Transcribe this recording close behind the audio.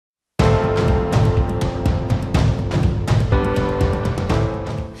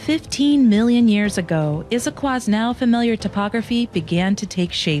15 million years ago, Issaquah's now familiar topography began to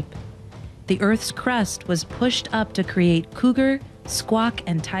take shape. The Earth's crust was pushed up to create Cougar, Squak,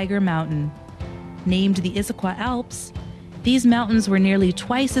 and Tiger Mountain. Named the Issaquah Alps, these mountains were nearly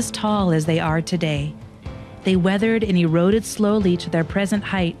twice as tall as they are today. They weathered and eroded slowly to their present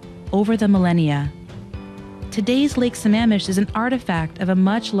height over the millennia. Today's Lake Sammamish is an artifact of a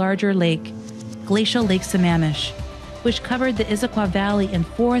much larger lake, Glacial Lake Sammamish, which covered the Issaquah Valley in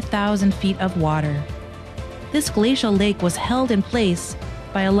 4,000 feet of water. This glacial lake was held in place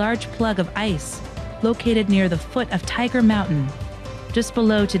by a large plug of ice located near the foot of Tiger Mountain, just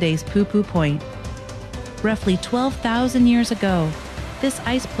below today's Poo-Poo Point. Roughly 12,000 years ago, this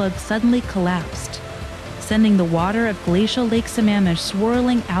ice plug suddenly collapsed, sending the water of Glacial Lake Sammamish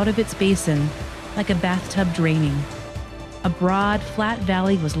swirling out of its basin like a bathtub draining. A broad, flat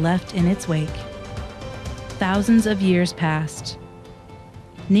valley was left in its wake. Thousands of years passed.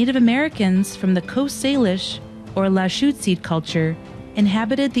 Native Americans from the Coast Salish, or Lashootseed culture,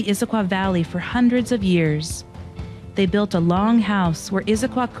 inhabited the Issaquah Valley for hundreds of years. They built a long house where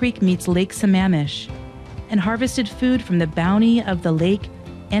Issaquah Creek meets Lake Sammamish, and harvested food from the bounty of the lake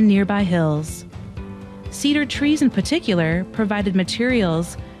and nearby hills. Cedar trees in particular provided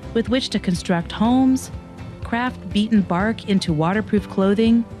materials with which to construct homes, craft beaten bark into waterproof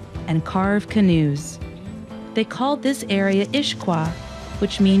clothing, and carve canoes. They called this area Issaquah,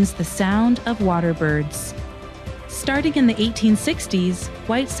 which means the sound of water birds. Starting in the 1860s,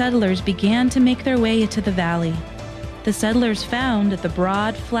 white settlers began to make their way into the valley. The settlers found that the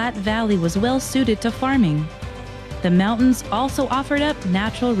broad, flat valley was well suited to farming. The mountains also offered up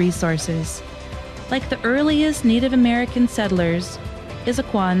natural resources. Like the earliest Native American settlers,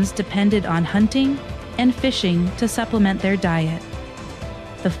 Issaquahans depended on hunting and fishing to supplement their diet.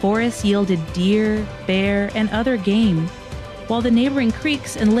 The forests yielded deer, bear, and other game, while the neighboring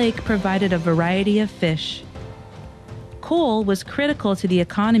creeks and lake provided a variety of fish. Coal was critical to the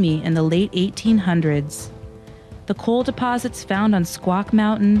economy in the late 1800s. The coal deposits found on Squak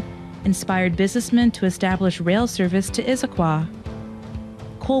Mountain inspired businessmen to establish rail service to Issaquah.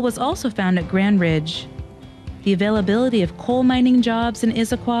 Coal was also found at Grand Ridge. The availability of coal mining jobs in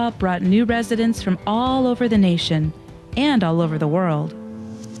Issaquah brought new residents from all over the nation and all over the world.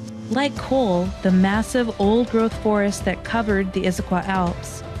 Like coal, the massive old-growth forests that covered the Issaquah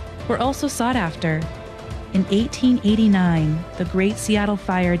Alps were also sought after. In 1889, the Great Seattle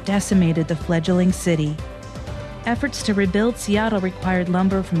Fire decimated the fledgling city. Efforts to rebuild Seattle required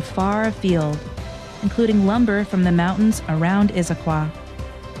lumber from far afield, including lumber from the mountains around Issaquah.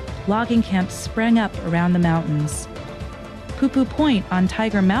 Logging camps sprang up around the mountains. Poo-Poo Point on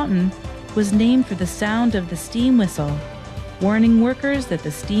Tiger Mountain was named for the sound of the steam whistle, warning workers that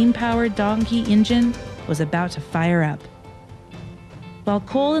the steam-powered donkey engine was about to fire up. While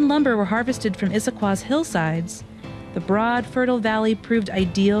coal and lumber were harvested from Issaquah's hillsides, the broad, fertile valley proved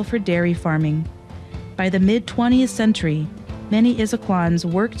ideal for dairy farming. By the mid-20th century, many Issaquahans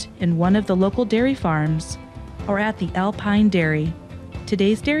worked in one of the local dairy farms or at the Alpine Dairy,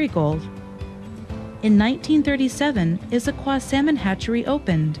 today's Dairy Gold. In 1937, Issaquah Salmon Hatchery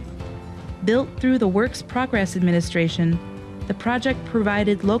opened. Built through the Works Progress Administration, the project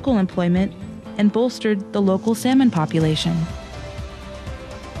provided local employment and bolstered the local salmon population.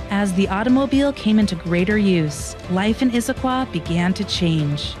 As the automobile came into greater use, life in Issaquah began to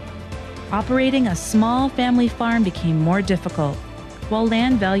change. Operating a small family farm became more difficult, while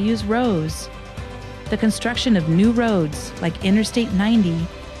land values rose. The construction of new roads, like Interstate 90,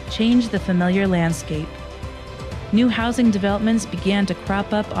 changed the familiar landscape. New housing developments began to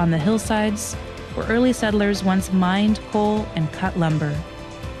crop up on the hillsides where early settlers once mined coal and cut lumber.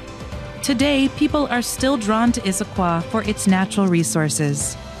 Today, people are still drawn to Issaquah for its natural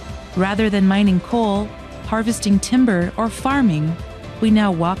resources. Rather than mining coal, harvesting timber, or farming, we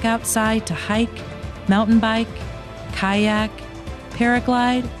now walk outside to hike, mountain bike, kayak,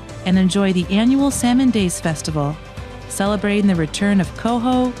 paraglide, and enjoy the annual Salmon Days Festival, celebrating the return of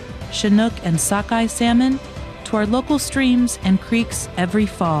coho, chinook, and sockeye salmon to our local streams and creeks every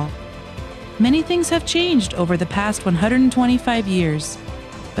fall. Many things have changed over the past 125 years,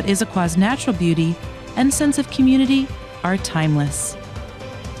 but Issaquah's natural beauty and sense of community are timeless.